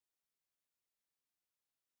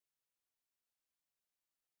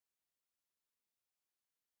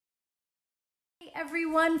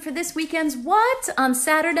Everyone, for this weekend's What? On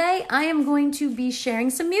Saturday, I am going to be sharing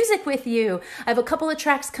some music with you. I have a couple of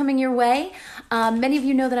tracks coming your way. Many of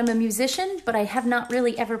you know that I'm a musician, but I have not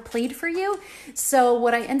really ever played for you. So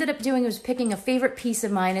what I ended up doing was picking a favorite piece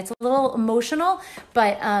of mine. It's a little emotional,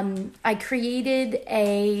 but I created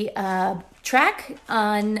a track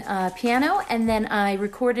on piano, and then I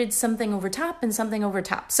recorded something over top and something over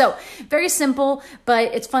top. So very simple,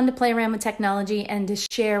 but it's fun to play around with technology and to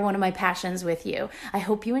share one of my passions with you. I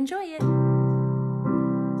hope you enjoy it.